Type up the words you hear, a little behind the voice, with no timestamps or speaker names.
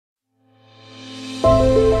Be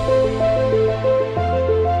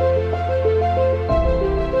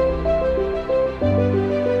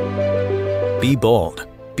bold,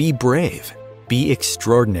 be brave, be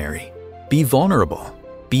extraordinary, be vulnerable,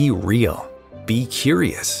 be real, be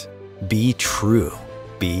curious, be true,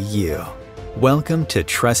 be you. Welcome to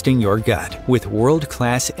Trusting Your Gut with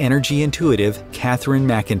world-class energy intuitive Catherine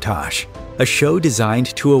McIntosh, a show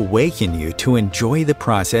designed to awaken you to enjoy the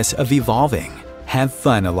process of evolving, have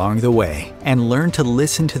fun along the way, and learn to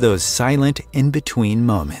listen to those silent in-between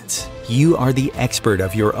moments. You are the expert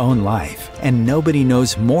of your own life, and nobody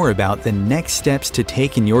knows more about the next steps to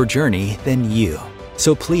take in your journey than you.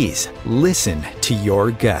 So please, listen to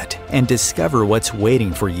your gut and discover what's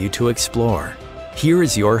waiting for you to explore. Here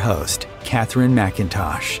is your host, Catherine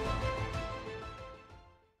McIntosh.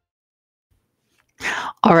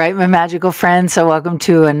 All right, my magical friends. So welcome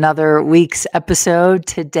to another week's episode.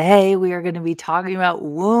 Today, we are going to be talking about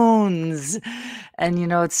wounds. And,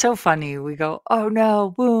 it's so funny. We go, oh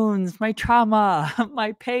no, wounds, my trauma,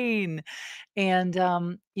 my pain.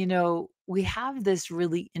 And, we have this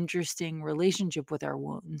really interesting relationship with our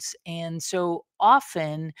wounds. And so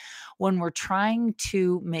often when we're trying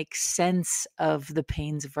to make sense of the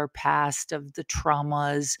pains of our past, of the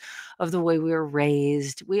traumas, of the way we were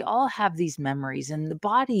raised, we all have these memories and the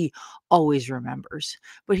body always remembers.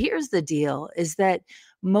 But here's the deal is that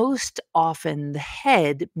most often the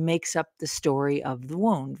head makes up the story of the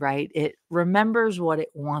wound, right? It remembers what it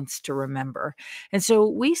wants to remember. And so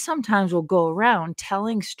we sometimes will go around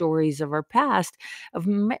telling stories of our past of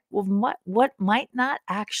what might not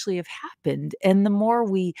actually have happened. And the more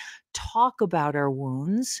we talk about our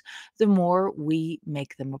wounds, the more we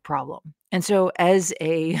make them a problem. And so as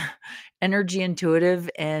a energy intuitive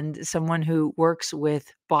and someone who works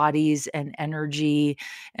with bodies and energy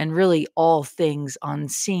and really all things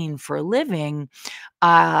unseen for a living,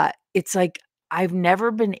 it's like I've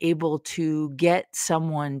never been able to get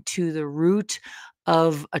someone to the root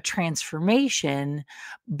of a transformation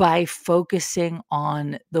by focusing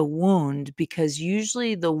on the wound, because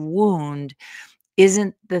usually the wound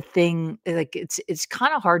isn't the thing. Like it's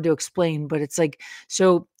kind of hard to explain, but it's like,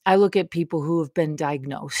 so I look at people who have been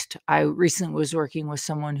diagnosed. I recently was working with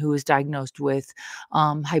someone who was diagnosed with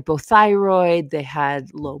hypothyroid. They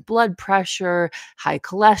had low blood pressure, high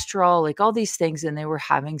cholesterol, like all these things, and they were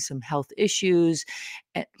having some health issues,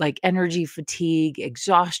 like energy fatigue,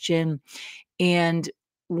 exhaustion. And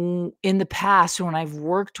in the past, when I've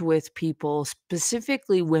worked with people,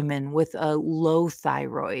 specifically women with a low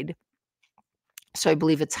thyroid, so I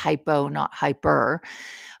believe it's hypo, not hyper,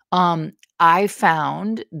 I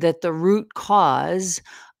found that the root cause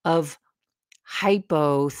of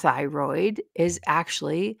hypothyroid is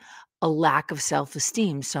actually a lack of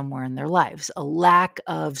self-esteem somewhere in their lives, a lack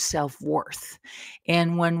of self-worth.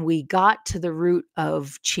 And when we got to the root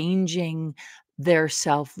of changing their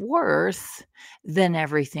self-worth, then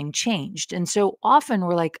everything changed. And so often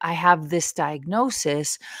we're like, I have this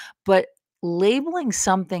diagnosis, but labeling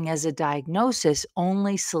something as a diagnosis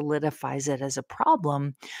only solidifies it as a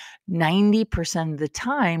problem. 90% of the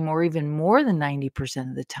time, or even more than 90%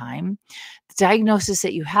 of the time, the diagnosis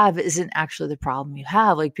that you have isn't actually the problem you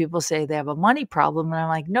have. Like people say they have a money problem, and I'm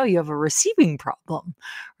like, no, you have a receiving problem,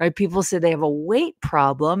 right? People say they have a weight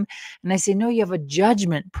problem, and I say, no, you have a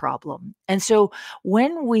judgment problem. And so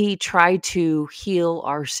when we try to heal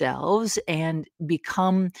ourselves and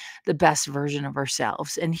become the best version of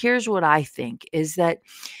ourselves, and here's what I think is that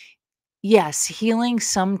yes, healing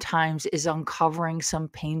sometimes is uncovering some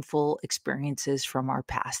painful experiences from our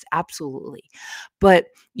past. Absolutely. But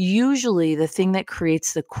usually, the thing that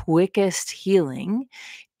creates the quickest healing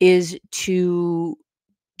is to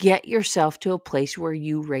get yourself to a place where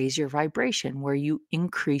you raise your vibration, where you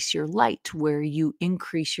increase your light, where you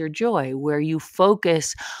increase your joy, where you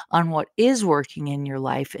focus on what is working in your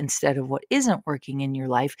life instead of what isn't working in your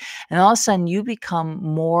life. And all of a sudden, you become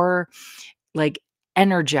more like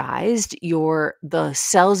energized. The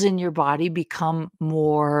cells in your body become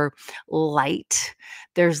more light.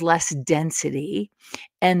 There's less density,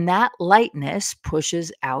 and that lightness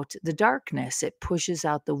pushes out the darkness. It pushes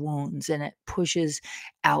out the wounds, and it pushes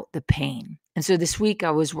out the pain. And so this week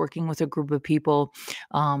I was working with a group of people,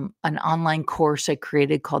 an online course I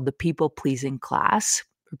created called the People Pleasing Class,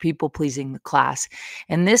 or People Pleasing the Class.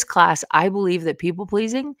 In this class, I believe that people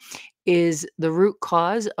pleasing is the root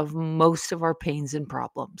cause of most of our pains and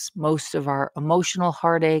problems, most of our emotional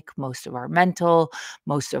heartache, most of our mental,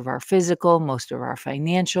 most of our physical, most of our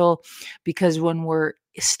financial, because when we're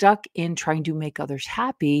stuck in trying to make others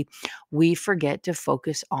happy, we forget to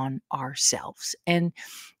focus on ourselves. And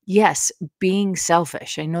yes, being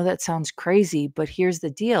selfish. I know that sounds crazy, but here's the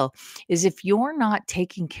deal is if you're not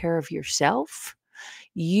taking care of yourself,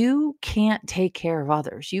 you can't take care of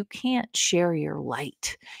others. You can't share your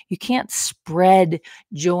light. You can't spread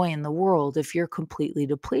joy in the world if you're completely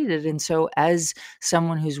depleted. And so, as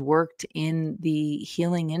someone who's worked in the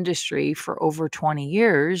healing industry for over 20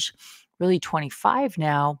 years, really 25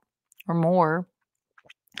 now or more,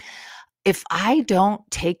 if I don't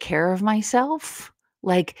take care of myself,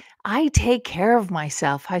 like I take care of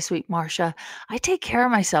myself. Hi, sweet Marcia. I take care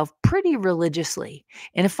of myself pretty religiously.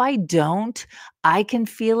 And if I don't, I can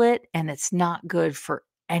feel it and it's not good for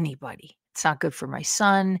anybody. It's not good for my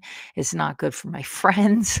son. It's not good for my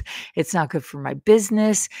friends. It's not good for my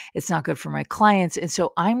business. It's not good for my clients. And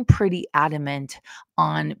so I'm pretty adamant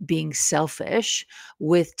on being selfish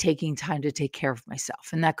with taking time to take care of myself.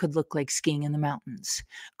 And that could look like skiing in the mountains,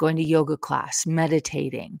 going to yoga class,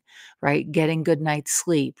 meditating, right? Getting good night's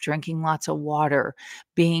sleep, drinking lots of water,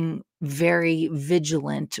 being very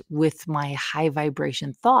vigilant with my high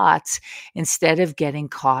vibration thoughts instead of getting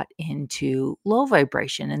caught into low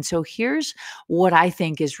vibration. And so here's what I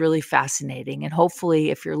think is really fascinating. And hopefully,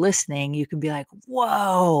 if you're listening, you can be like,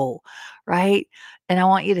 whoa, right? And I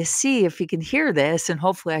want you to see if you can hear this, and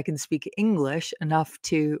hopefully I can speak English enough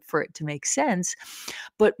for it to make sense.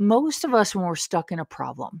 But most of us, when we're stuck in a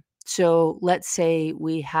problem, so let's say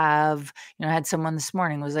we have, I had someone this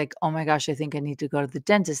morning was like, oh my gosh, I think I need to go to the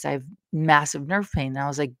dentist. I have massive nerve pain. And I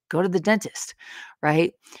was like, go to the dentist,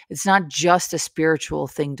 right? It's not just a spiritual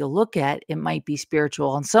thing to look at. It might be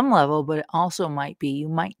spiritual on some level, but it also might be you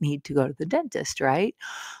might need to go to the dentist, right?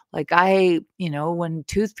 Like when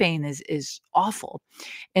tooth pain is awful.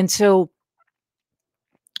 And so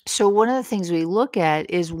one of the things we look at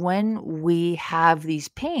is when we have these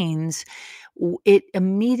pains, it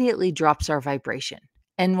immediately drops our vibration.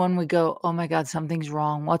 And when we go, oh my God, something's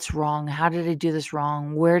wrong. What's wrong? How did I do this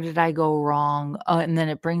wrong? Where did I go wrong? And then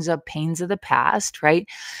it brings up pains of the past, right?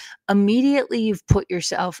 Immediately you've put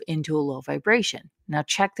yourself into a low vibration. Now,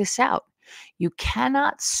 check this out. You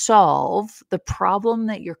cannot solve the problem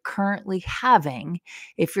that you're currently having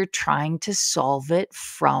if you're trying to solve it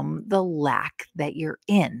from the lack that you're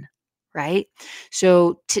in, right?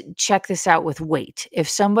 So check this out with weight. If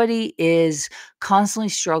somebody is constantly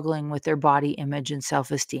struggling with their body image and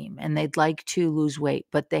self-esteem and they'd like to lose weight,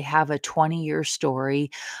 but they have a 20-year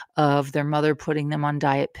story of their mother putting them on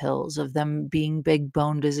diet pills, of them being big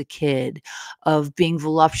boned as a kid, of being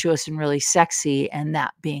voluptuous and really sexy and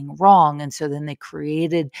that being wrong. And so then they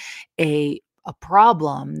created a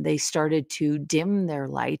problem. They started to dim their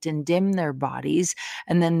light and dim their bodies.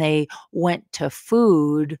 And then they went to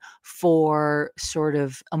food for sort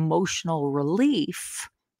of emotional relief,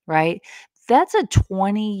 right? That's a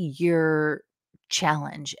 20-year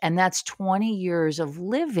challenge. And that's 20 years of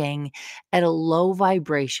living at a low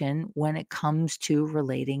vibration when it comes to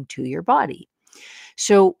relating to your body.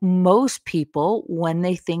 So most people, when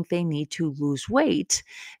they think they need to lose weight,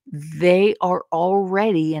 they are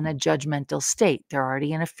already in a judgmental state. They're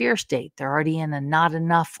already in a fear state. They're already in a not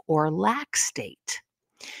enough or lack state.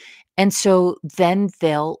 And so then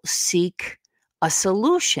they'll seek a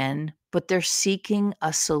solution, but they're seeking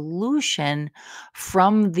a solution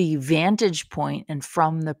from the vantage point and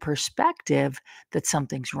from the perspective that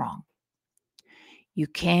something's wrong. You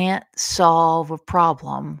can't solve a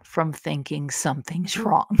problem from thinking something's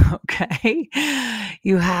wrong, okay?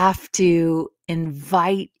 You have to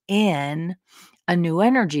invite in a new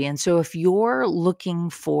energy. And so if you're looking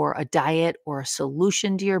for a diet or a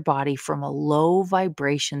solution to your body from a low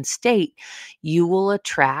vibration state, you will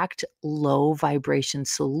attract low vibration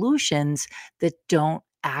solutions that don't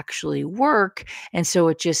actually work. And so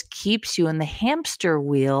it just keeps you in the hamster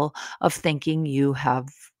wheel of thinking you have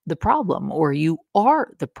the problem or you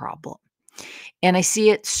are the problem. And I see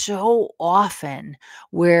it so often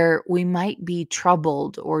where we might be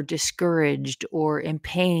troubled or discouraged or in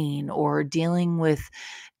pain or dealing with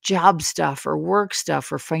job stuff or work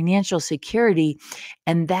stuff or financial security.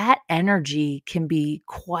 And that energy can be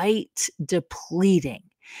quite depleting.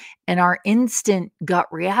 And our instant gut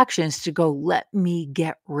reaction is to go, let me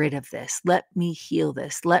get rid of this. Let me heal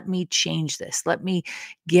this. Let me change this. Let me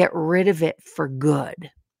get rid of it for good.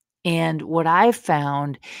 And what I've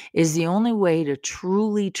found is the only way to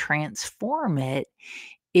truly transform it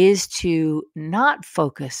is to not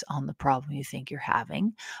focus on the problem you think you're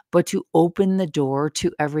having, but to open the door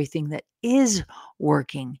to everything that is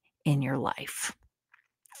working in your life,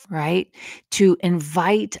 right? To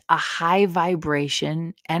invite a high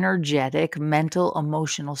vibration, energetic, mental,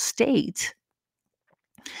 emotional state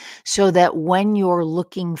so that when you're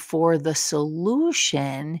looking for the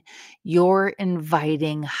solution, you're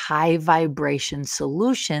inviting high vibration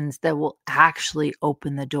solutions that will actually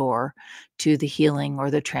open the door to the healing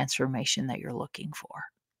or the transformation that you're looking for.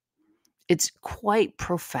 It's quite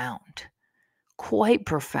profound. Quite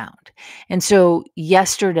profound. And so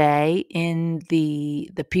yesterday in the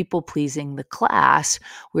people pleasing the class,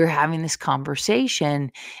 we were having this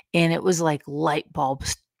conversation and it was like light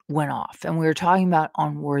bulbs went off and we were talking about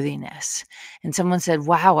unworthiness. And someone said,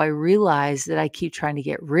 "Wow, I realized that I keep trying to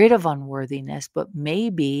get rid of unworthiness, but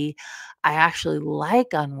maybe I actually like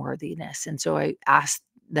unworthiness." And so I asked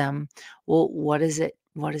them, "Well, what does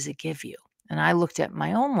it give you?" And I looked at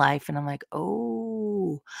my own life and I'm like,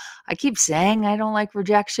 "Oh, I keep saying I don't like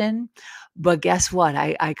rejection, but guess what?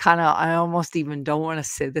 I almost even don't wanna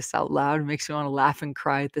say this out loud. It makes me wanna laugh and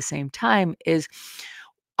cry at the same time, is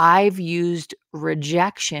I've used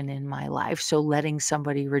rejection in my life, so letting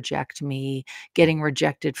somebody reject me, getting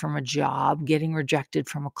rejected from a job, getting rejected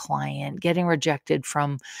from a client, getting rejected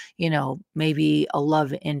from, maybe a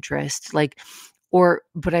love interest,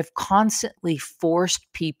 but I've constantly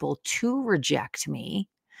forced people to reject me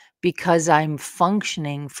because I'm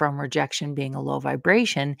functioning from rejection being a low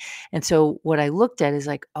vibration. And so what I looked at is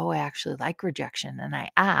like, oh, I actually like rejection. And I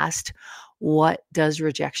asked, what does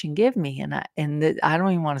rejection give me? I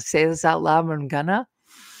don't even want to say this out loud, but I'm gonna.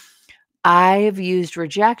 I've used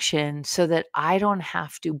rejection so that I don't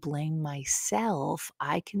have to blame myself.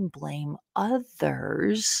 I can blame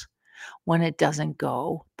others when it doesn't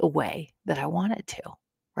go the way that I want it to,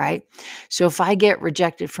 right? So if I get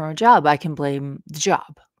rejected from a job, I can blame the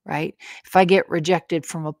job, right? If I get rejected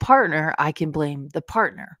from a partner, I can blame the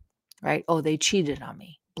partner, right? Oh, they cheated on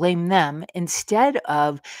me. Blame them instead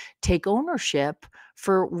of take ownership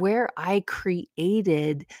for where I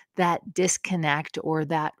created that disconnect or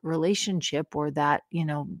that relationship or that,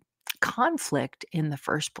 conflict in the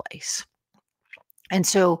first place. And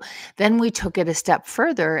so then we took it a step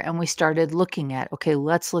further and we started looking at, okay,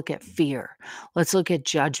 let's look at fear. Let's look at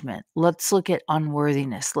judgment. Let's look at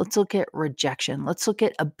unworthiness. Let's look at rejection. Let's look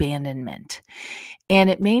at abandonment. And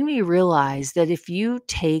it made me realize that if you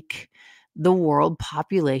take the world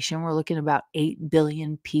population, we're looking at about 8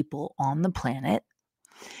 billion people on the planet.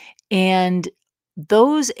 And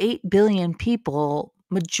those 8 billion people,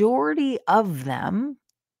 majority of them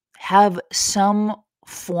have some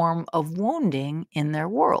form of wounding in their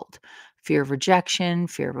world. Fear of rejection,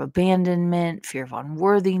 fear of abandonment, fear of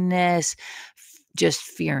unworthiness, just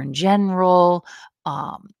fear in general,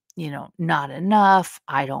 not enough,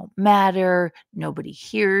 I don't matter, nobody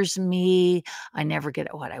hears me, I never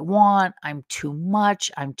get what I want, I'm too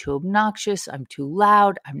much, I'm too obnoxious, I'm too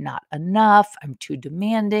loud, I'm not enough, I'm too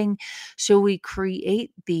demanding. So we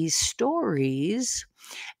create these stories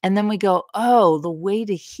and then we go, oh, the way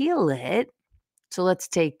to heal it. So let's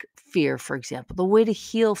take fear, for example. The way to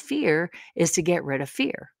heal fear is to get rid of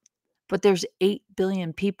fear. But there's 8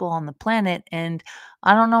 billion people on the planet, and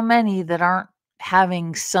I don't know many that aren't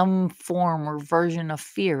having some form or version of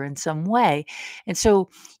fear in some way. And so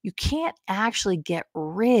you can't actually get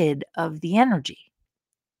rid of the energy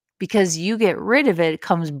because you get rid of it, it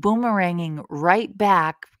comes boomeranging right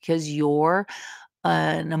back because you're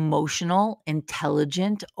an emotional,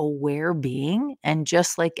 intelligent, aware being. And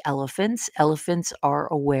just like elephants are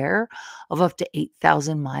aware of up to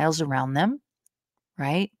 8,000 miles around them,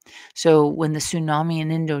 right? So when the tsunami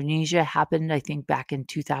in Indonesia happened, I think back in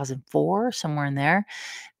 2004, somewhere in there,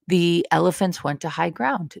 the elephants went to high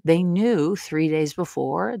ground. They knew 3 days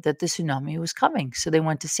before that the tsunami was coming. So they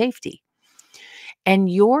went to safety.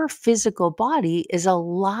 And your physical body is a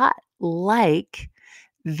lot like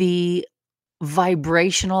the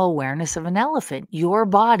vibrational awareness of an elephant. Your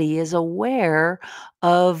body is aware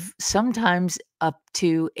of sometimes up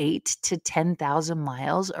to 8 to 10,000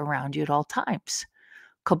 miles around you at all times.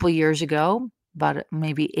 A couple years ago, about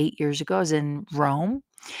maybe 8 years ago, I was in Rome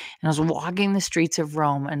and I was walking the streets of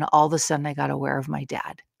Rome and all of a sudden I got aware of my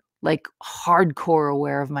dad. Like hardcore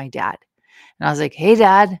aware of my dad. And I was like, "Hey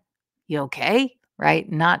dad, you okay?" Right?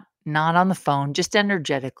 Not on the phone, just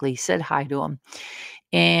energetically said hi to him.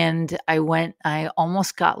 And I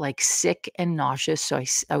almost got, like, sick and nauseous, so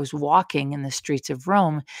I was walking in the streets of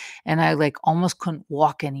Rome, and I, like, almost couldn't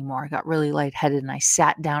walk anymore. I got really lightheaded, and I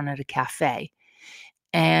sat down at a cafe,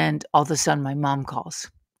 and all of a sudden, my mom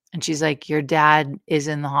calls, and she's like, "Your dad is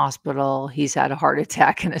in the hospital. He's had a heart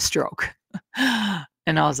attack and a stroke."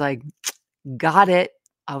 And I was like, "Got it."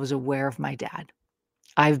 I was aware of my dad.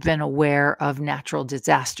 I've been aware of natural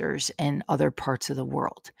disasters in other parts of the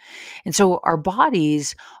world. And so our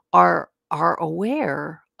bodies are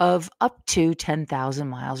aware of up to 10,000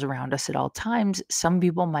 miles around us at all times. Some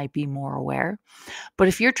people might be more aware. But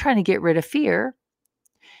if you're trying to get rid of fear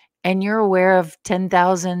and you're aware of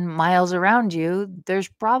 10,000 miles around you, there's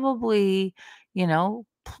probably,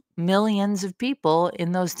 millions of people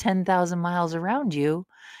in those 10,000 miles around you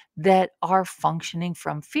that are functioning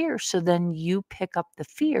from fear. So then you pick up the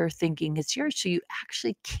fear thinking it's yours. So you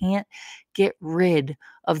actually can't get rid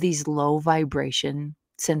of these low vibration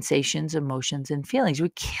sensations, emotions, and feelings. We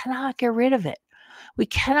cannot get rid of it. We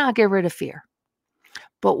cannot get rid of fear.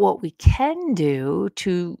 But what we can do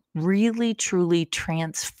to really, truly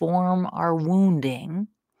transform our wounding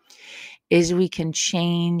is we can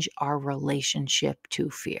change our relationship to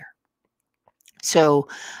fear. So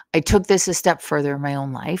I took this a step further in my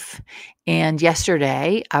own life. And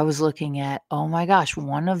yesterday I was looking at, oh my gosh,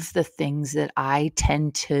 one of the things that I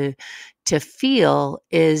tend to feel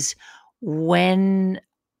is when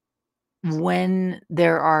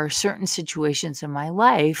there are certain situations in my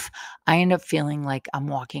life, I end up feeling like I'm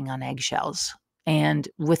walking on eggshells. And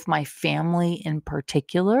with my family in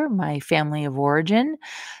particular, my family of origin,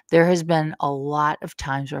 there has been a lot of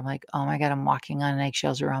times where I'm like, oh my God, I'm walking on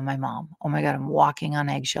eggshells around my mom. Oh my God, I'm walking on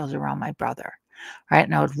eggshells around my brother. Right.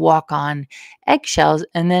 And I would walk on eggshells.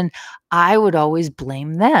 And then I would always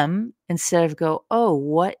blame them instead of go, oh,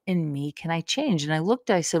 what in me can I change? And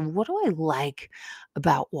I said, what do I like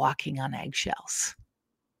about walking on eggshells?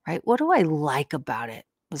 Right? What do I like about it?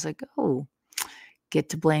 I was like, oh, get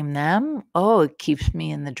to blame them. Oh, it keeps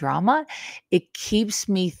me in the drama. It keeps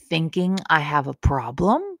me thinking I have a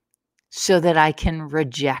problem so that I can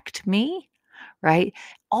reject me, right?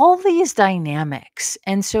 All these dynamics.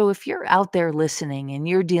 And so if you're out there listening and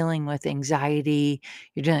you're dealing with anxiety,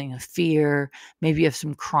 you're dealing with fear, maybe you have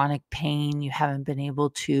some chronic pain you haven't been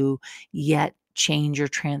able to yet change or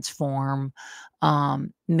transform.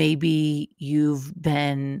 Maybe you've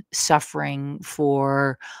been suffering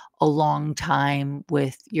for a long time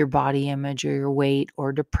with your body image or your weight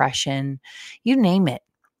or depression, you name it,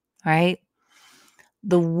 right?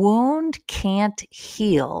 The wound can't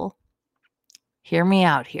heal. Hear me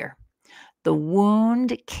out here. The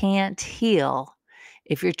wound can't heal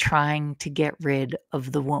if you're trying to get rid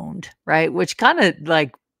of the wound, right? Which kind of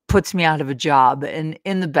like puts me out of a job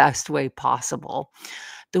in the best way possible.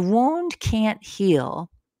 The wound can't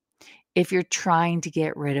heal if you're trying to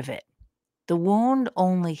get rid of it. The wound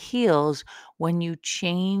only heals when you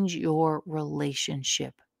change your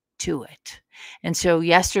relationship to it. And so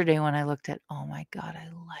yesterday when I looked at, oh my God, I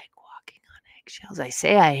like walking on eggshells. I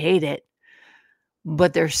say I hate it,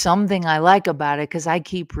 but there's something I like about it because I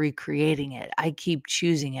keep recreating it. I keep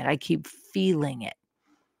choosing it. I keep feeling it.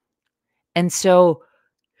 And so,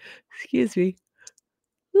 excuse me.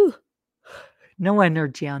 Whew, no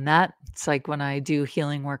energy on that. It's like when I do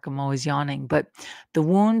healing work, I'm always yawning. But the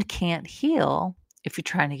wound can't heal if you're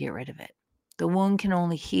trying to get rid of it. The wound can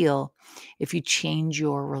only heal if you change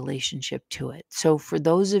your relationship to it. So, for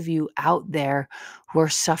those of you out there who are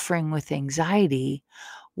suffering with anxiety,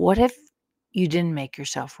 what if you didn't make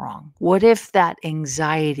yourself wrong? What if that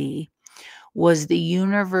anxiety was the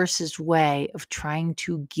universe's way of trying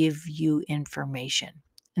to give you information?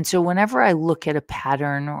 And so, whenever I look at a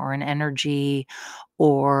pattern or an energy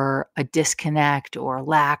or a disconnect or a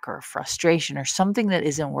lack or a frustration or something that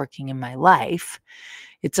isn't working in my life,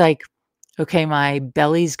 it's like, okay, my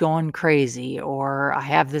belly's going crazy, or I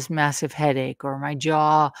have this massive headache, or my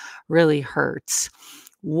jaw really hurts.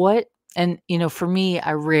 What, and for me,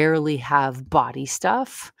 I rarely have body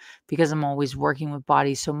stuff because I'm always working with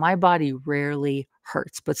bodies. So my body rarely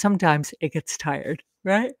hurts, but sometimes it gets tired,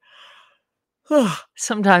 right?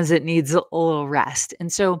 Sometimes it needs a little rest.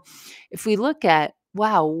 And so if we look at,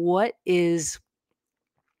 wow, what is,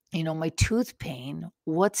 my tooth pain,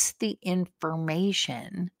 what's the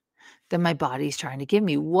information that my body's trying to give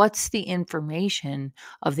me? What's the information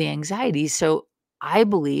of the anxiety? So I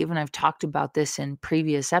believe, and I've talked about this in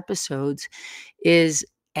previous episodes, is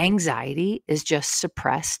anxiety is just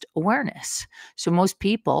suppressed awareness. So most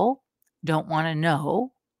people don't want to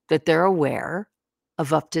know that they're aware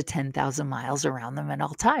of up to 10,000 miles around them at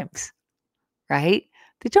all times, right?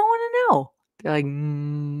 They don't want to know. They're like,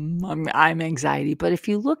 I'm anxiety. But if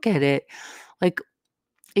you look at it, like,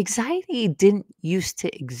 anxiety didn't used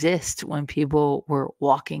to exist when people were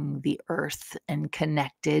walking the earth and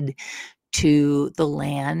connected to the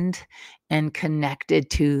land and connected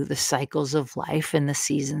to the cycles of life and the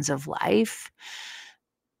seasons of life.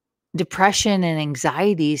 Depression and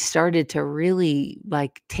anxiety started to really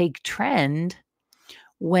take trend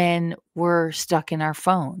when we're stuck in our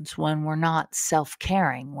phones, when we're not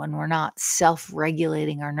self-caring, when we're not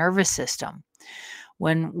self-regulating our nervous system,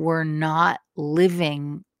 when we're not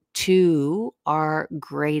living to our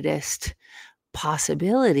greatest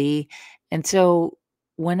possibility. And so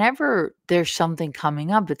whenever there's something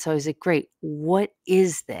coming up, it's always like, great, what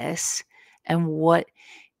is this? And what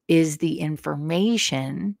is the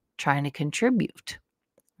information trying to contribute?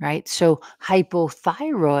 Right. So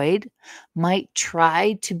hypothyroid might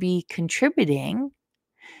try to be contributing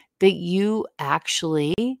that you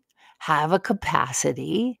actually have a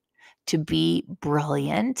capacity to be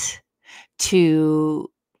brilliant, to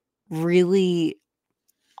really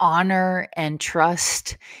honor and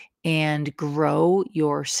trust and grow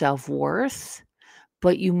your self-worth,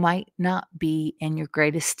 but you might not be in your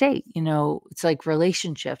greatest state. It's like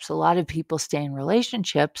relationships. A lot of people stay in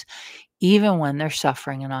relationships even when they're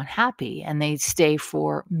suffering and unhappy, and they stay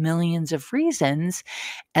for millions of reasons.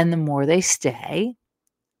 And the more they stay,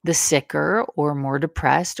 the sicker or more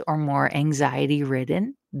depressed or more anxiety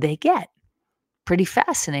ridden they get. Pretty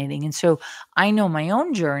fascinating. And so I know my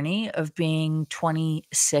own journey of being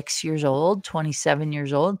 26 years old, 27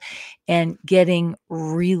 years old, and getting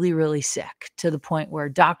really, really sick to the point where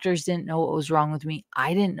doctors didn't know what was wrong with me.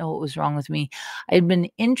 I didn't know what was wrong with me. I had been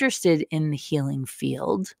interested in the healing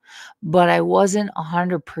field, but I wasn't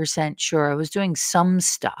 100% sure. I was doing some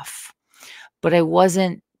stuff, but I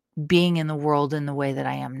wasn't being in the world in the way that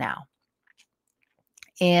I am now.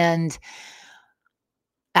 And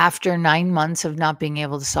after 9 months of not being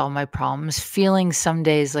able to solve my problems, feeling some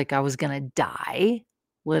days like I was gonna die,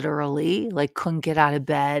 literally, like couldn't get out of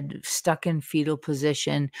bed, stuck in fetal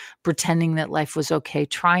position, pretending that life was okay,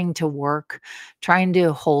 trying to work, trying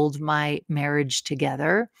to hold my marriage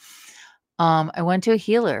together. I went to a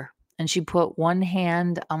healer, and she put one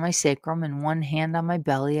hand on my sacrum and one hand on my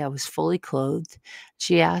belly. I was fully clothed.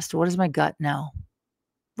 She asked, "What does my gut know?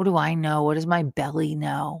 What do I know? What does my belly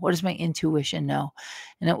know? What does my intuition know?"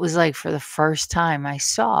 And it was like for the first time I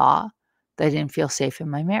saw that I didn't feel safe in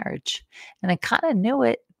my marriage. And I kind of knew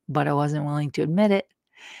it, but I wasn't willing to admit it.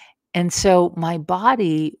 And so my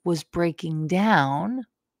body was breaking down.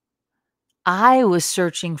 I was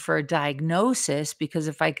searching for a diagnosis because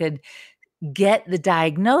if I could get the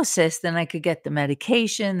diagnosis, then I could get the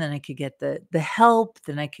medication, then I could get the help,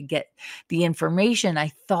 then I could get the information I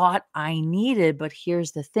thought I needed. But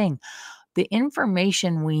here's the thing. The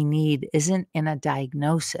information we need isn't in a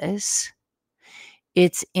diagnosis.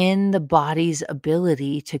 It's in the body's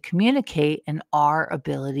ability to communicate and our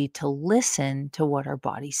ability to listen to what our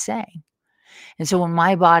body's saying. And so when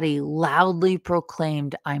my body loudly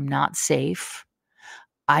proclaimed, "I'm not safe,"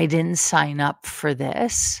 I didn't sign up for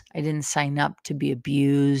this. I didn't sign up to be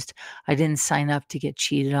abused. I didn't sign up to get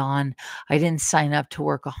cheated on. I didn't sign up to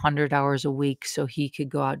work 100 hours a week so he could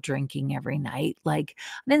go out drinking every night. Like,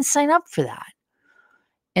 I didn't sign up for that.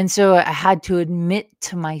 And so I had to admit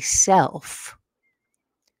to myself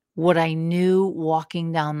what I knew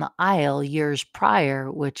walking down the aisle years prior,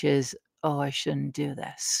 which is, oh, I shouldn't do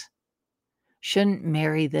this. Shouldn't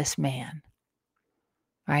marry this man,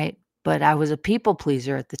 right? But I was a people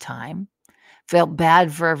pleaser at the time. Felt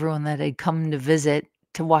bad for everyone that had come to visit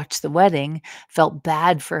to watch the wedding, felt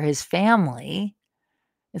bad for his family.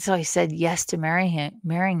 And so I said yes to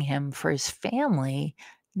marrying him for his family,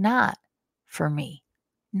 not for me,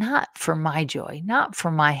 not for my joy, not for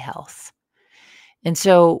my health. And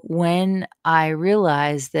so when I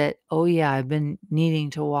realized that, oh yeah, I've been needing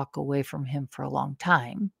to walk away from him for a long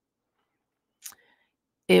time,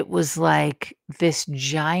 it was like this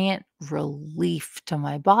giant relief to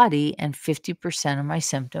my body, and 50% of my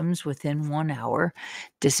symptoms within 1 hour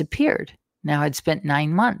disappeared. Now I'd spent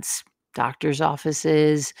 9 months, doctor's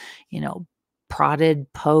offices,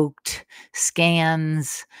 prodded, poked,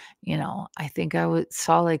 scans, I think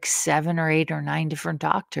saw like 7 or 8 or 9 different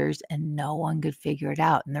doctors, and no one could figure it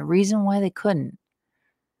out. And the reason why they couldn't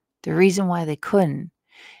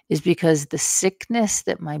is because the sickness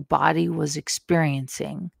that my body was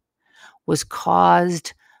experiencing was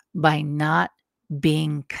caused by not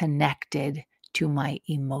being connected to my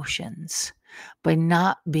emotions, by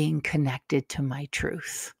not being connected to my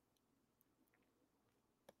truth.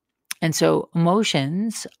 And so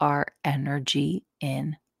emotions are energy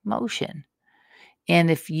in motion.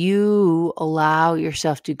 And if you allow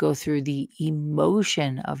yourself to go through the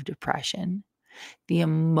emotion of depression, the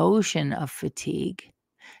emotion of fatigue,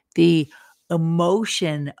 the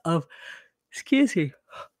emotion of, excuse me,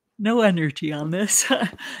 no energy on this,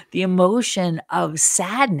 the emotion of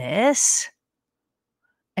sadness,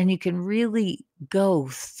 and you can really go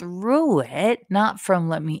through it, not from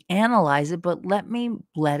let me analyze it, but let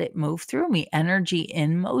it move through me. Energy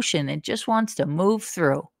in motion. It just wants to move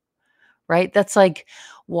through, right? That's like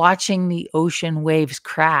watching the ocean waves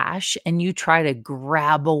crash and you try to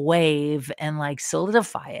grab a wave and like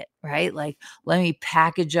solidify it, right? Like, let me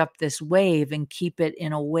package up this wave and keep it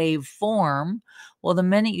in a wave form. Well, the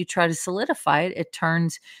minute you try to solidify it, it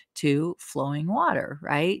turns to flowing water,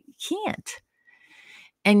 right? You can't.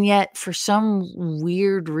 And yet, for some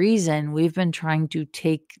weird reason, we've been trying to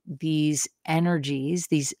take these energies,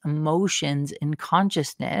 these emotions in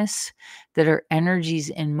consciousness that are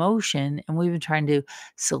energies in motion, and we've been trying to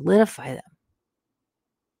solidify them.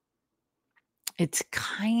 It's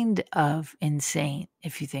kind of insane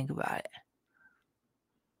if you think about it.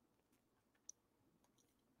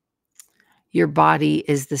 Your body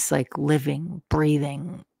is this like living,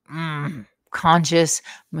 breathing, conscious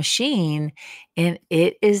machine, and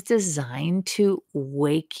it is designed to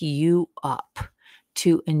wake you up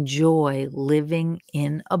to enjoy living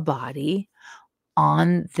in a body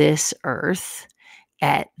on this earth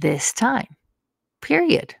at this time,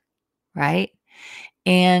 period. Right?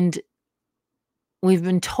 And we've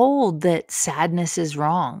been told that sadness is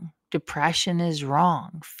wrong, depression is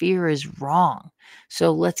wrong, fear is wrong.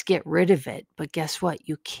 So let's get rid of it. But guess what?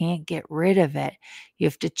 You can't get rid of it. You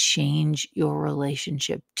have to change your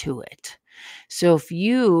relationship to it. So if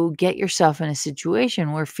you get yourself in a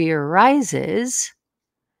situation where fear arises,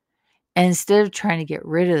 and instead of trying to get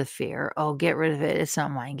rid of the fear, oh, get rid of it, it's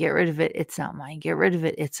not mine. Get rid of it, it's not mine. Get rid of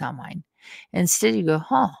it, it's not mine. Instead, you go,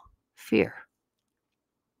 fear.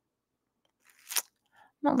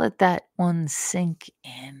 I'm going to let that one sink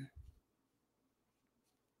in.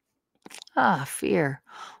 Fear.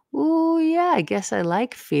 Ooh, yeah, I guess I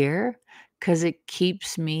like fear because it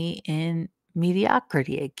keeps me in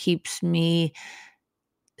mediocrity. It keeps me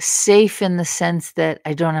safe in the sense that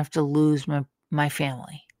I don't have to lose my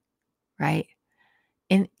family, right?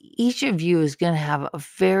 And each of you is going to have a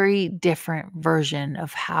very different version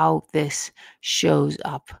of how this shows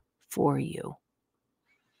up for you.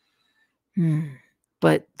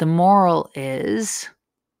 But the moral is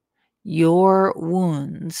your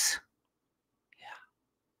wounds,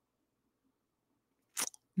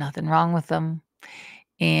 nothing wrong with them.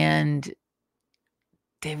 And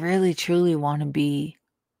they really, truly want to be,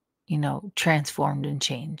 transformed and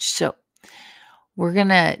changed. So we're going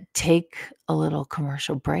to take a little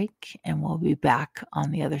commercial break and we'll be back on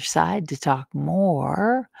the other side to talk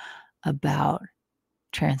more about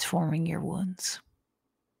transforming your wounds.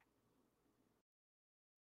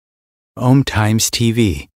 Om Times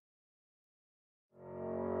TV.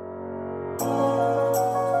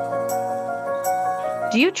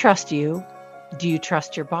 Do you trust you? Do you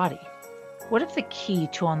trust your body? What if the key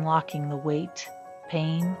to unlocking the weight,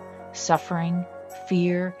 pain, suffering,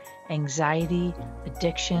 fear, anxiety,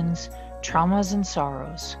 addictions, traumas, and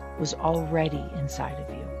sorrows was already inside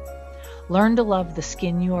of you? Learn to love the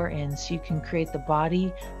skin you are in so you can create the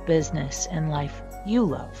body, business, and life you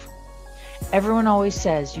love. Everyone always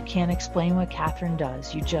says you can't explain what Catherine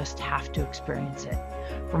does, you just have to experience it.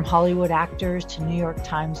 From Hollywood actors to New York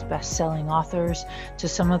Times best-selling authors to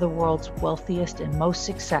some of the world's wealthiest and most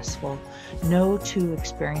successful, no two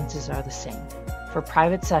experiences are the same. For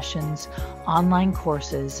private sessions, online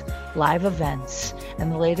courses, live events,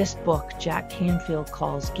 and the latest book Jack Canfield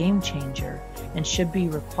calls Game Changer and should be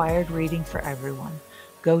required reading for everyone,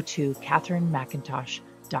 go to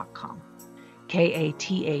katherinemcintosh.com.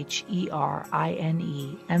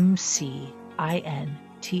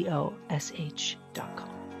 KatherineMcintosh.com.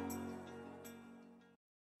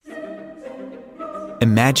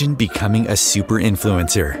 Imagine becoming a super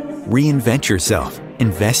influencer. Reinvent yourself,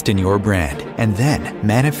 invest in your brand, and then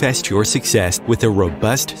manifest your success with a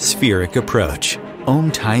robust spheric approach.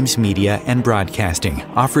 Om Times Media and Broadcasting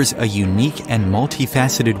offers a unique and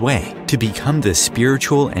multifaceted way to become the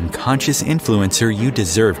spiritual and conscious influencer you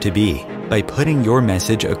deserve to be by putting your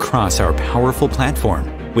message across our powerful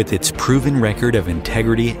platform with its proven record of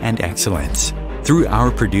integrity and excellence. Through our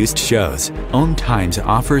produced shows, Om Times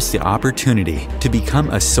offers the opportunity to become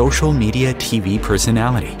a social media TV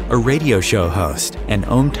personality, a radio show host, an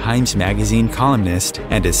Om Times magazine columnist,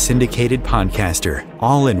 and a syndicated podcaster,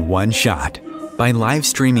 all in one shot. By live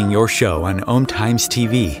streaming your show on Om Times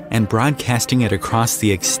TV and broadcasting it across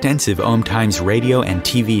the extensive Om Times radio and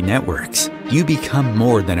TV networks, you become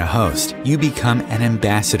more than a host. You become an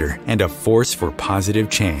ambassador and a force for positive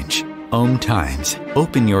change. Om Times.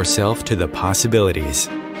 Open yourself to the possibilities.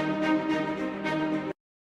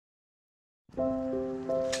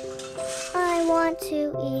 I want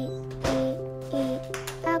to eat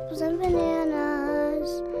apples and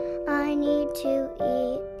bananas. I need to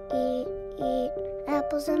eat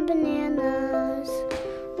apples and bananas.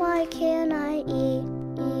 Why can't I eat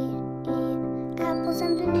apples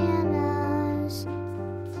and bananas?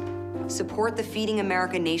 Support the Feeding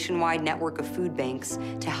America nationwide network of food banks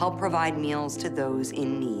to help provide meals to those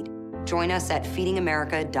in need. Join us at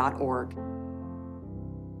feedingamerica.org.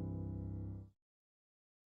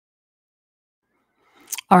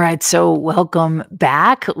 All right, so welcome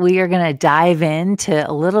back. We are going to dive into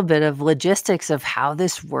a little bit of logistics of how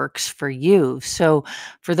this works for you. So,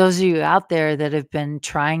 for those of you out there that have been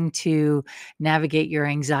trying to navigate your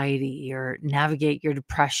anxiety or navigate your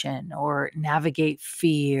depression or navigate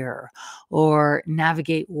fear or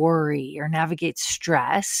navigate worry or navigate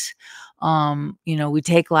stress, we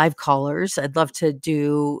take live callers. I'd love to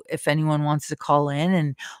do, if anyone wants to call in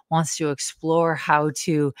and wants to explore how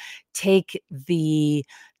to take the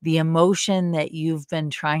emotion that you've been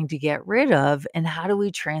trying to get rid of and how do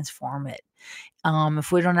we transform it.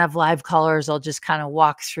 If we don't have live callers, I'll just kind of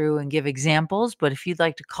walk through and give examples. But if you'd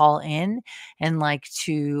like to call in and like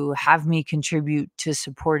to have me contribute to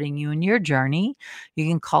supporting you in your journey, you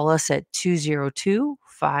can call us at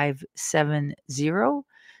 202-570-7057.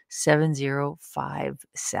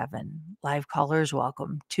 Live callers,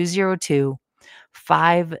 welcome.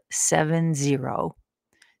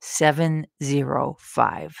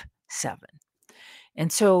 202-570-7057.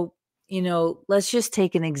 And so, let's just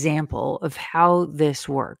take an example of how this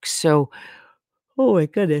works. So, oh my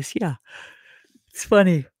goodness, yeah. It's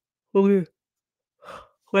funny. When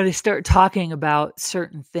I start talking about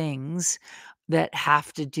certain things that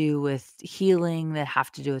have to do with healing, that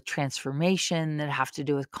have to do with transformation, that have to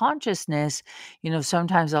do with consciousness,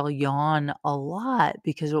 sometimes I'll yawn a lot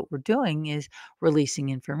because what we're doing is releasing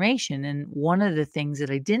information. And one of the things that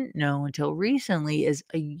I didn't know until recently is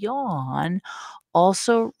a yawn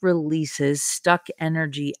also releases stuck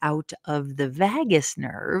energy out of the vagus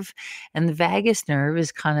nerve. And the vagus nerve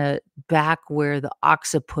is kind of back where the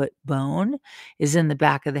occiput bone is in the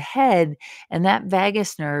back of the head. And that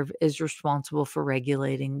vagus nerve is responsible for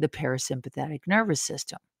regulating the parasympathetic nervous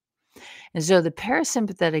system. And so the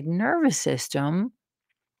parasympathetic nervous system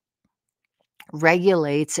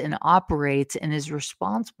regulates and operates and is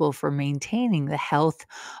responsible for maintaining the health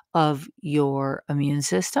of your immune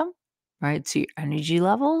system, right? So your energy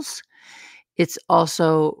levels. It's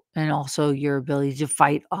also your ability to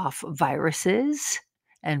fight off viruses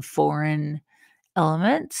and foreign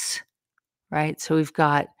elements, right? So we've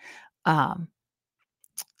got um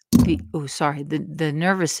the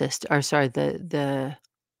nervous system, or sorry, the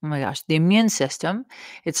oh my gosh, the immune system.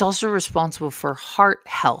 It's also responsible for heart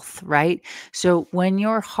health, right? So when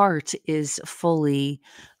your heart is fully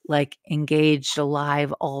like engaged,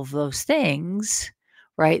 alive, all of those things,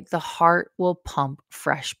 right? The heart will pump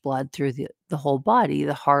fresh blood through the whole body.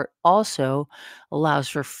 The heart also allows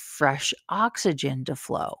for fresh oxygen to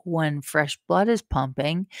flow. When fresh blood is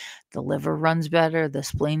pumping, the liver runs better, the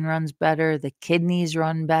spleen runs better, the kidneys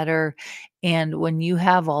run better. And when you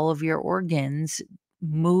have all of your organs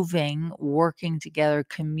moving, working together,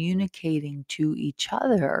 communicating to each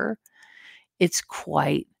other, it's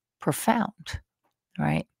quite profound,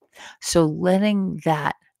 right? So letting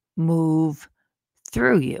that move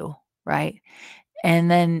through you, right? And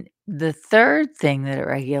then the third thing that it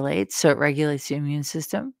regulates, so it regulates the immune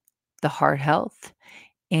system, the heart health,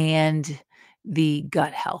 and the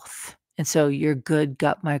gut health. And so your good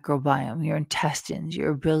gut microbiome, your intestines,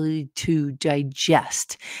 your ability to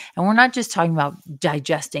digest. And we're not just talking about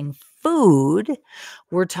digesting food,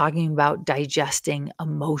 we're talking about digesting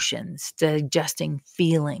emotions, digesting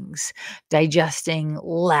feelings, digesting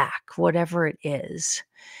lack, whatever it is.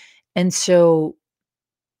 And so,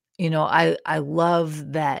 I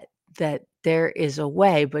love that there is a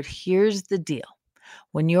way, but here's the deal.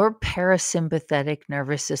 When your parasympathetic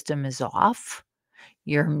nervous system is off,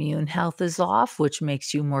 your immune health is off, which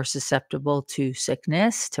makes you more susceptible to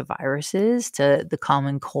sickness, to viruses, to the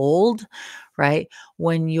common cold, right?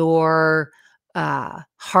 When your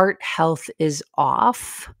heart health is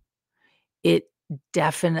off, it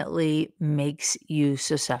definitely makes you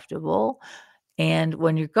susceptible. And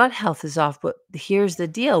when your gut health is off, but here's the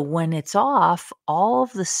deal, when it's off, all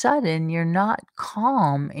of the sudden you're not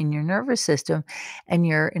calm in your nervous system and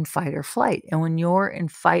you're in fight or flight. And when you're in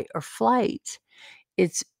fight or flight,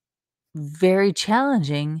 it's very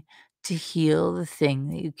challenging to heal the thing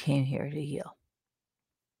that you came here to heal.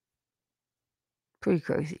 Pretty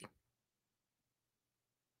crazy.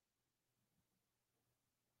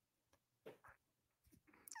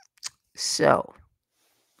 So,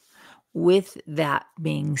 with that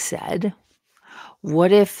being said,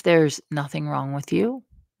 what if there's nothing wrong with you?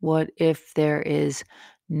 What if there is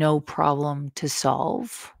no problem to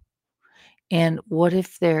solve? And what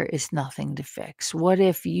if there is nothing to fix? What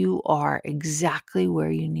if you are exactly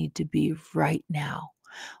where you need to be right now?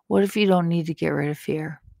 What if you don't need to get rid of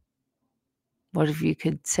fear? What if you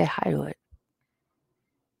could say hi to it?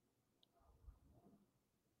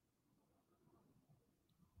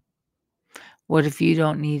 What if you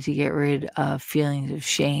don't need to get rid of feelings of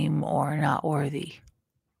shame or not worthy?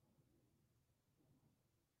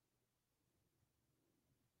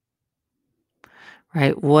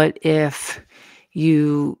 Right? What if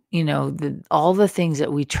all the things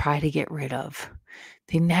that we try to get rid of,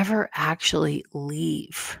 they never actually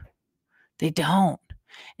leave. They don't.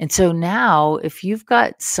 And so now, if you've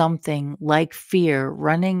got something like fear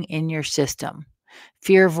running in your system,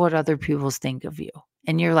 fear of what other people think of you,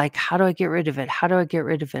 and you're like, how do I get rid of it? How do I get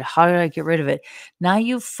rid of it? How do I get rid of it? Now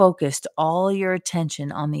you've focused all your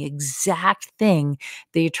attention on the exact thing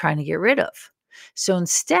that you're trying to get rid of. So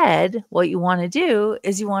instead, what you want to do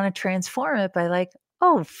is you want to transform it by like,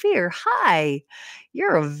 oh, fear, hi.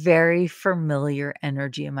 You're a very familiar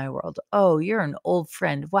energy in my world. Oh, you're an old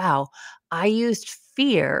friend. Wow. I used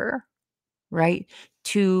fear, right,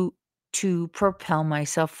 to propel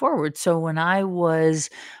myself forward. So when I was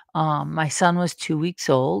my son was 2 weeks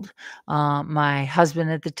old. My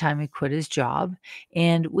husband at the time, he quit his job,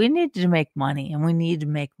 and we needed to make money, and we needed to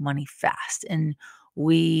make money fast. And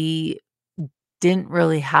we didn't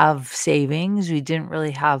really have savings. We didn't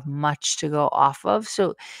really have much to go off of.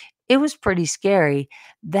 So it was pretty scary.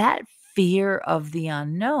 That fear of the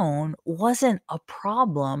unknown wasn't a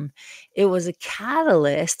problem. It was a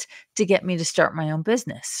catalyst to get me to start my own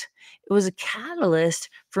business. It was a catalyst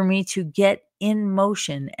for me to get in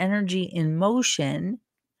motion, energy in motion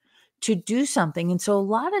to do something. And so a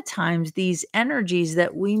lot of times these energies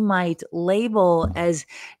that we might label as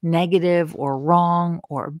negative or wrong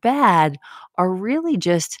or bad are really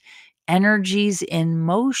just energies in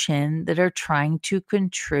motion that are trying to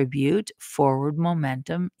contribute forward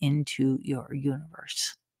momentum into your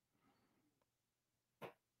universe.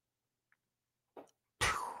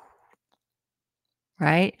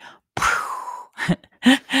 Right?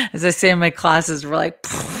 As I say in my classes, we're like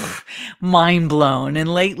mind blown.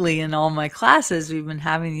 And lately in all my classes, we've been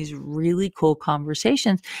having these really cool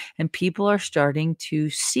conversations, and people are starting to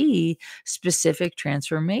see specific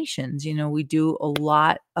transformations. We do a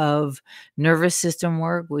lot of nervous system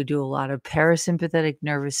work. We do a lot of parasympathetic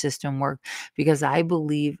nervous system work because I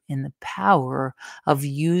believe in the power of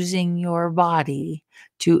using your body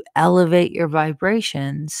to elevate your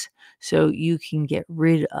vibrations so you can get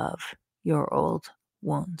rid of your old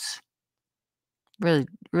wounds. Really,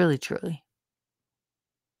 really, truly.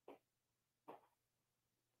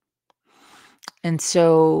 And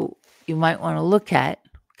so you might want to look at,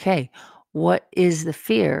 okay, what is the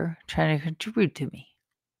fear trying to contribute to me?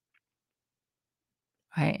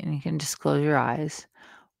 Right? And you can just close your eyes.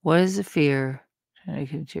 What is the fear trying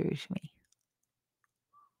to contribute to me?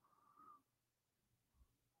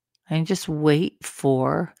 And just wait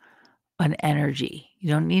for an energy. You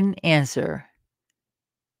don't need an answer.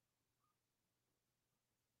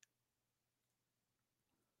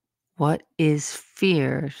 What is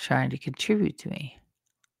fear trying to contribute to me?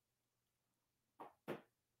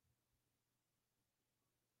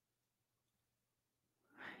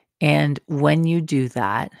 And when you do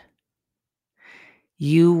that,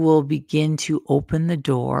 you will begin to open the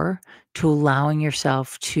door to allowing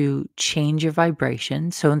yourself to change your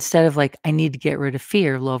vibration. So instead of like, I need to get rid of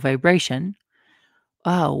fear, low vibration,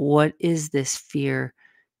 oh, what is this fear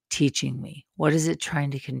teaching me? What is it trying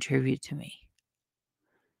to contribute to me?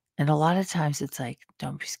 And a lot of times it's like,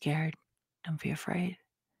 don't be scared. Don't be afraid.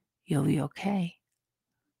 You'll be okay.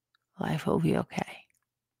 Life will be okay.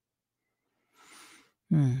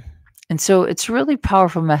 And so it's a really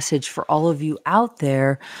powerful message for all of you out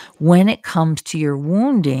there. When it comes to your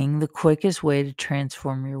wounding, the quickest way to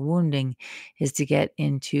transform your wounding is to get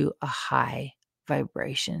into a high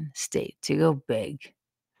vibration state, to go big.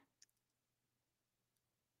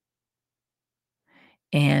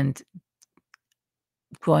 And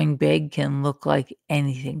going big can look like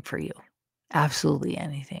anything for you. Absolutely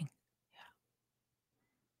anything.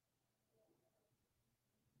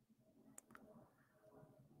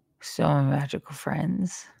 So, my magical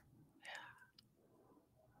friends,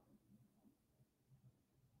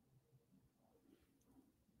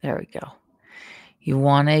 there we go. You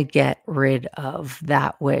want to get rid of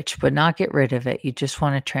that witch, but not get rid of it. You just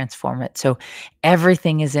want to transform it. So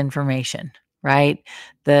everything is information, right?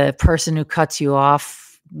 The person who cuts you off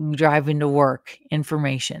driving to work,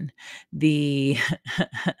 information. The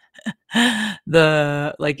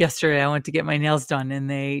like yesterday I went to get my nails done and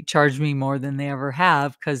they charged me more than they ever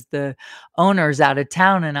have because the owner's out of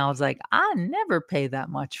town, and I was like, I never pay that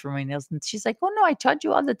much for my nails. And she's like, oh no, I charge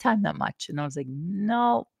you all the time that much. And I was like,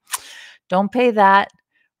 no, don't pay that,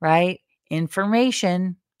 right?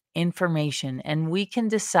 Information. information, and we can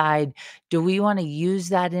decide, do we want to use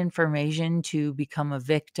that information to become a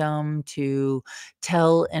victim, to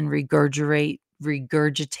tell and regurgitate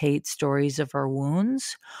stories of our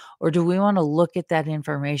wounds, or do we want to look at that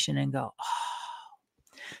information and go,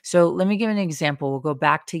 so let me give an example. We'll go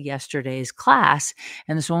back to yesterday's class.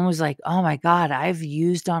 And this one was like, oh my God, I've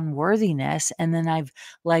used unworthiness. And then I've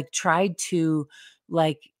like tried to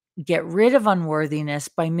like get rid of unworthiness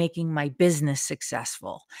by making my business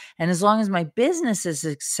successful. And as long as my business is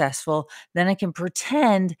successful, then I can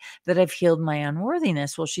pretend that I've healed my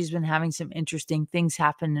unworthiness. Well, she's been having some interesting things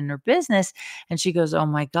happen in her business. And she goes, oh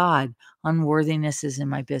my God, unworthiness is in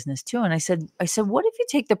my business too. And I said, what if you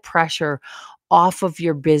take the pressure off of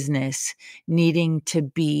your business needing to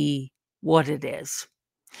be what it is?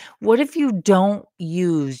 What if you don't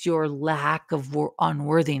use your lack of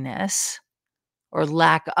unworthiness or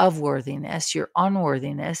lack of worthiness, your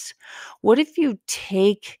unworthiness? What if you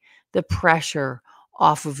take the pressure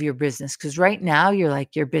off of your business? Because right now you're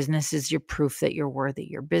like, your business is your proof that you're worthy.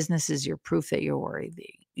 Your business is your proof that you're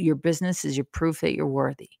worthy. Your business is your proof that you're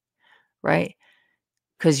worthy, right?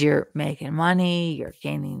 Because you're making money, you're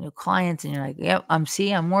gaining new clients, and you're like, yep,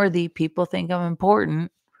 I'm worthy. People think I'm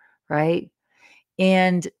important, right?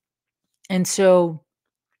 And so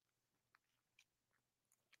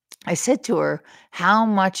I said to her, how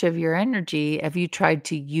much of your energy have you tried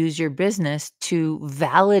to use your business to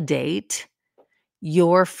validate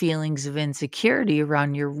your feelings of insecurity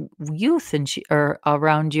around your youth and or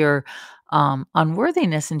around your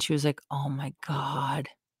unworthiness? And she was like, oh my God,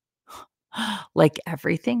 like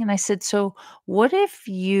everything. And I said, so what if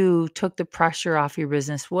you took the pressure off your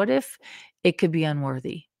business? What if it could be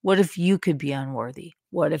unworthy? What if you could be unworthy?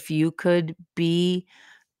 What if you could be,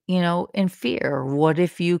 in fear? What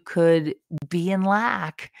if you could be in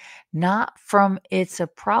lack? Not from it's a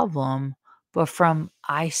problem, but from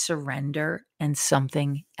I surrender and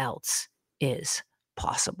something else is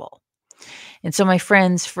possible. And so, my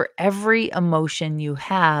friends, for every emotion you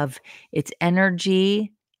have, it's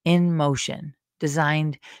energy in motion,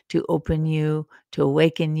 designed to open you, to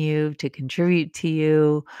awaken you, to contribute to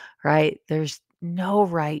you, right? There's no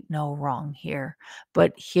right, no wrong here.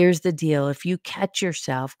 But here's the deal. If you catch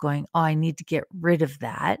yourself going, oh, I need to get rid of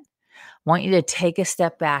that, I want you to take a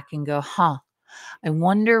step back and go, I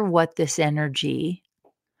wonder what this energy,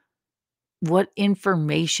 what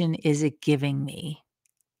information is it giving me?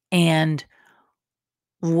 And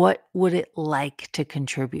what would it like to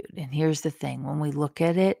contribute? And here's the thing, when we look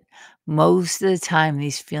at it, most of the time,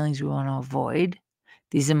 these feelings we want to avoid,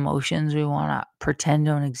 these emotions we want to pretend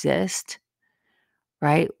don't exist,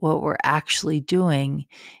 right? What we're actually doing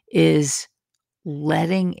is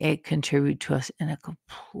letting it contribute to us in a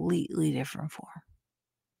completely different form.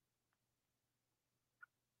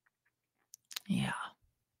 Yeah.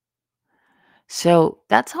 So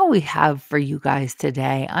that's all we have for you guys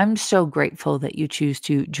today. I'm so grateful that you choose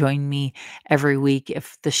to join me every week.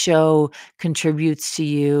 If the show contributes to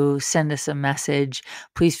you, send us a message.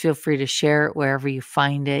 Please feel free to share it wherever you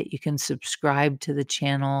find it. You can subscribe to the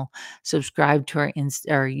channel, subscribe to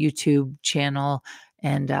our YouTube channel,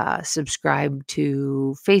 and subscribe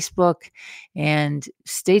to Facebook, and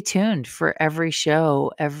stay tuned for every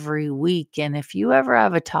show every week. And if you ever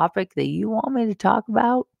have a topic that you want me to talk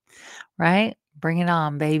about, right? Bring it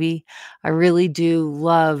on, baby. I really do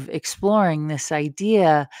love exploring this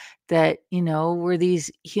idea that, we're these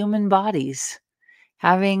human bodies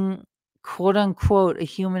having quote unquote a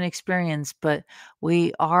human experience, but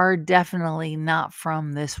we are definitely not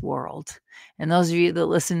from this world. And those of you that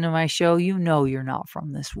listen to my show, you're not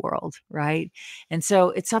from this world, right? And so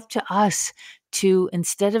it's up to us to,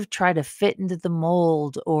 instead of try to fit into the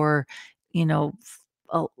mold or,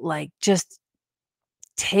 like just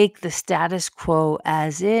take the status quo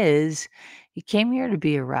as is. You came here to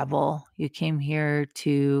be a rebel. You came here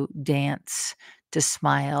to dance, to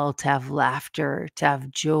smile, to have laughter, to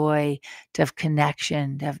have joy, to have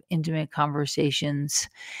connection, to have intimate conversations.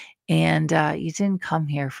 And you didn't come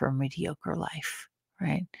here for a mediocre life,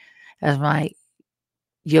 right? As my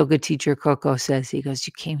yoga teacher Coco says, he goes,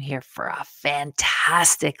 you came here for a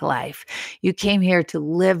fantastic life. You came here to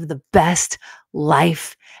live the best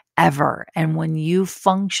life ever. And when you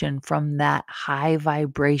function from that high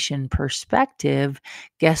vibration perspective,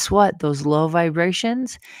 guess what? Those low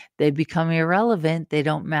vibrations, they become irrelevant. They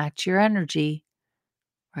don't match your energy,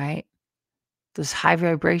 right? Those high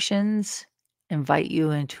vibrations invite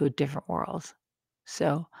you into a different world.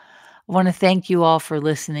 So I want to thank you all for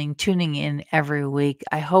listening, tuning in every week.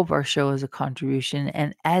 I hope our show is a contribution.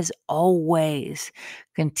 And as always,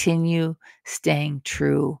 continue staying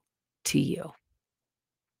true to you.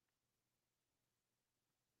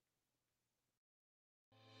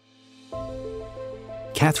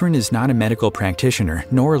 Catherine is not a medical practitioner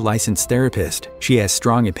nor a licensed therapist. She has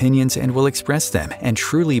strong opinions and will express them, and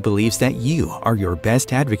truly believes that you are your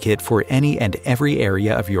best advocate for any and every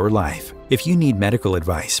area of your life. If you need medical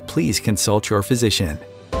advice, please consult your physician.